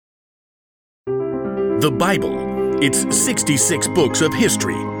The Bible. It's 66 books of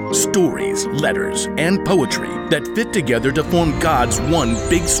history, stories, letters, and poetry that fit together to form God's one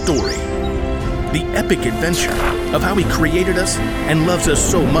big story. The epic adventure of how He created us and loves us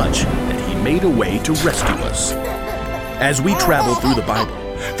so much that He made a way to rescue us. As we travel through the Bible,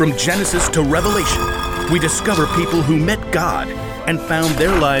 from Genesis to Revelation, we discover people who met God and found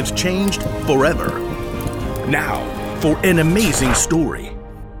their lives changed forever. Now, for an amazing story,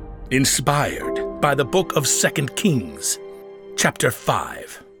 inspired by the book of 2 Kings, chapter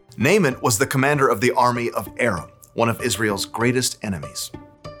 5. Naaman was the commander of the army of Aram, one of Israel's greatest enemies.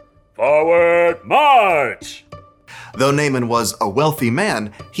 Forward march! Though Naaman was a wealthy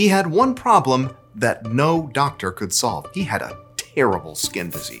man, he had one problem that no doctor could solve. He had a terrible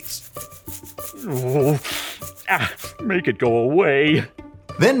skin disease. Make it go away.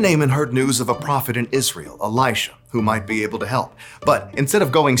 Then Naaman heard news of a prophet in Israel, Elisha, who might be able to help. But instead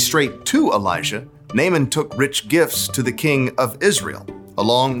of going straight to Elisha, Naaman took rich gifts to the king of Israel,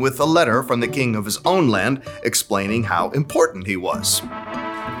 along with a letter from the king of his own land explaining how important he was.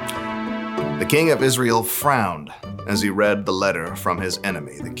 The king of Israel frowned as he read the letter from his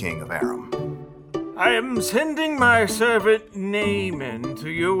enemy, the king of Aram. I am sending my servant Naaman to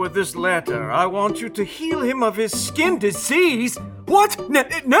you with this letter. I want you to heal him of his skin disease. What?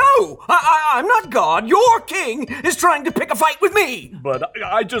 No! I'm not God. Your king is trying to pick a fight with me. But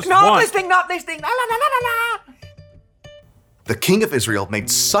I just Not listening. La, la, la, la. The king of Israel made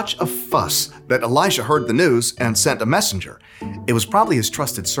such a fuss that Elisha heard the news and sent a messenger. It was probably his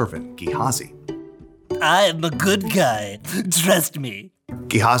trusted servant, Gehazi. I'm a good guy. Trust me.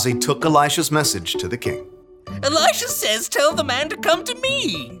 Gehazi took Elisha's message to the king. Elisha says tell the man to come to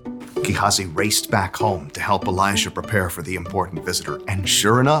me. Gehazi raced back home to help Elisha prepare for the important visitor. And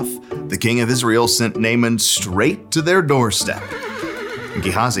sure enough, the king of Israel sent Naaman straight to their doorstep.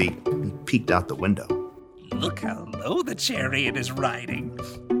 Gehazi peeked out the window. Look how low the chariot is riding.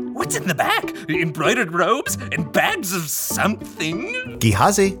 What's in the back? Embroidered robes and bags of something?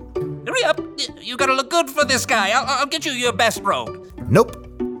 Gehazi? Hurry up. You gotta look good for this guy. I'll get you your best robe. Nope.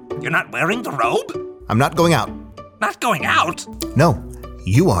 You're not wearing the robe? I'm not going out. Not going out? No,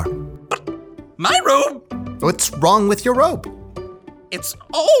 you are. My robe? What's wrong with your robe? It's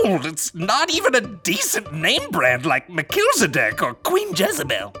old. It's not even a decent name brand like Melchizedek or Queen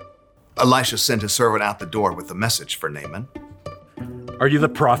Jezebel. Elisha sent his servant out the door with a message for Naaman. Are you the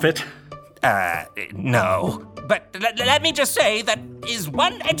prophet? No. But let me just say that is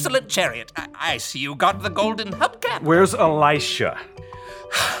one excellent chariot. I see you got the golden hubcap. Where's Elisha?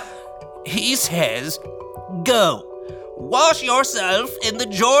 He says, go, wash yourself in the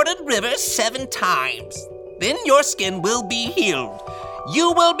Jordan River 7 times. Then your skin will be healed.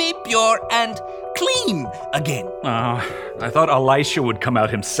 You will be pure and clean again. I thought Elisha would come out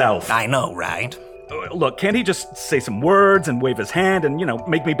himself. I know, right? Look, can't he just say some words and wave his hand and,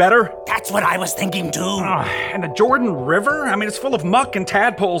 make me better? That's what I was thinking too. And the Jordan River? I mean, it's full of muck and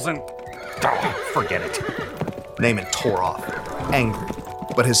tadpoles and... forget it. Naaman tore off, angry,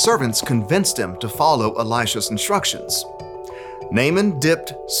 but his servants convinced him to follow Elisha's instructions. Naaman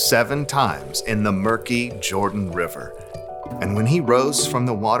dipped 7 times in the murky Jordan River, and when he rose from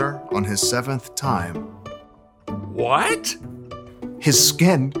the water on his 7th time... What? His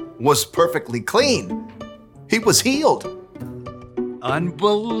skin was perfectly clean. He was healed.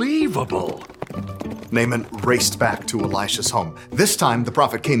 Unbelievable. Naaman raced back to Elisha's home. This time, the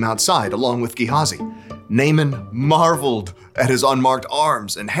prophet came outside along with Gehazi. Naaman marveled at his unmarked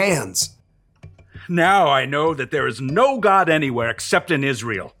arms and hands. Now I know that there is no God anywhere except in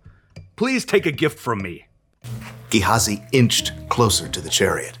Israel. Please take a gift from me. Gehazi inched closer to the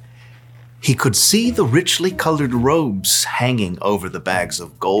chariot. He could see the richly colored robes hanging over the bags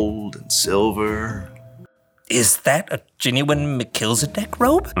of gold and silver. Is that a genuine Melchizedek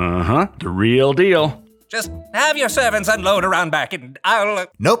robe? Uh-huh, the real deal. Just have your servants unload around back and I'll...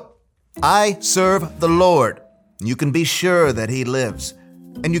 Nope. I serve the Lord. You can be sure that He lives.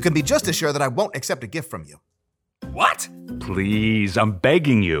 And you can be just as sure that I won't accept a gift from you. What? Please, I'm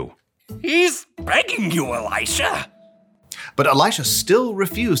begging you. He's begging you, Elisha. But Elisha still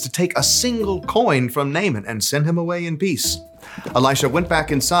refused to take a single coin from Naaman and send him away in peace. Elisha went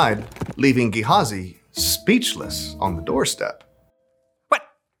back inside, leaving Gehazi speechless on the doorstep. What?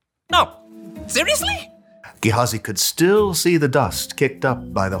 No. Seriously? Gehazi could still see the dust kicked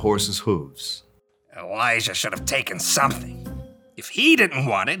up by the horse's hooves. Elijah should have taken something. If he didn't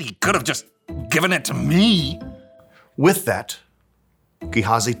want it, he could have just given it to me. With that,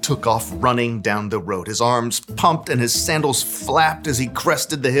 Gehazi took off running down the road. His arms pumped and his sandals flapped as he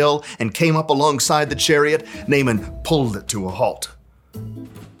crested the hill and came up alongside the chariot. Naaman pulled it to a halt.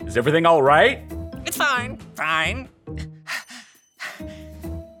 Is everything all right? It's fine. Fine.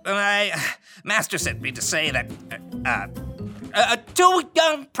 My master sent me to say that 2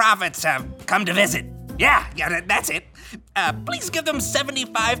 young prophets have come to visit. Yeah, that's it. Please give them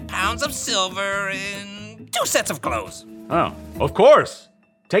 75 pounds of silver and 2 sets of clothes. Oh, of course.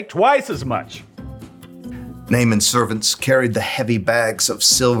 Take twice as much. Naaman's servants carried the heavy bags of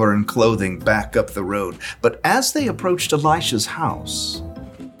silver and clothing back up the road, but as they approached Elisha's house...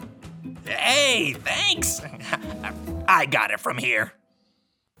 Hey, thanks. I got it from here.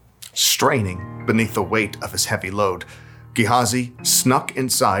 Straining beneath the weight of his heavy load, Gehazi snuck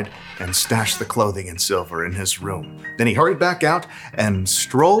inside and stashed the clothing and silver in his room. Then he hurried back out and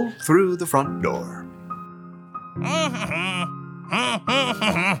strolled through the front door.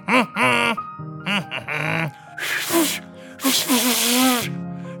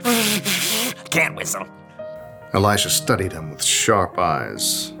 Can't whistle. Elisha studied him with sharp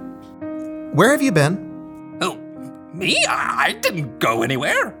eyes. Where have you been? Who? Me? I didn't go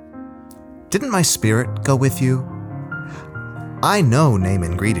anywhere. Didn't my spirit go with you? I know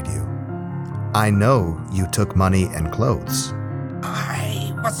Naaman greeted you. I know you took money and clothes.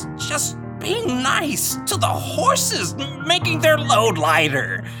 I was just being nice to the horses, making their load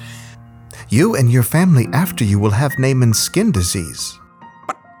lighter. You and your family after you will have Naaman's skin disease.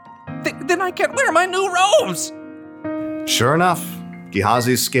 But then I can't wear my new robes. Sure enough,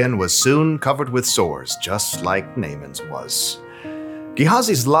 Gehazi's skin was soon covered with sores, just like Naaman's was.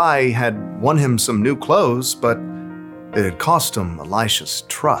 Gehazi's lie had won him some new clothes, but it had cost him Elisha's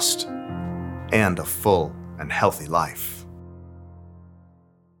trust and a full and healthy life.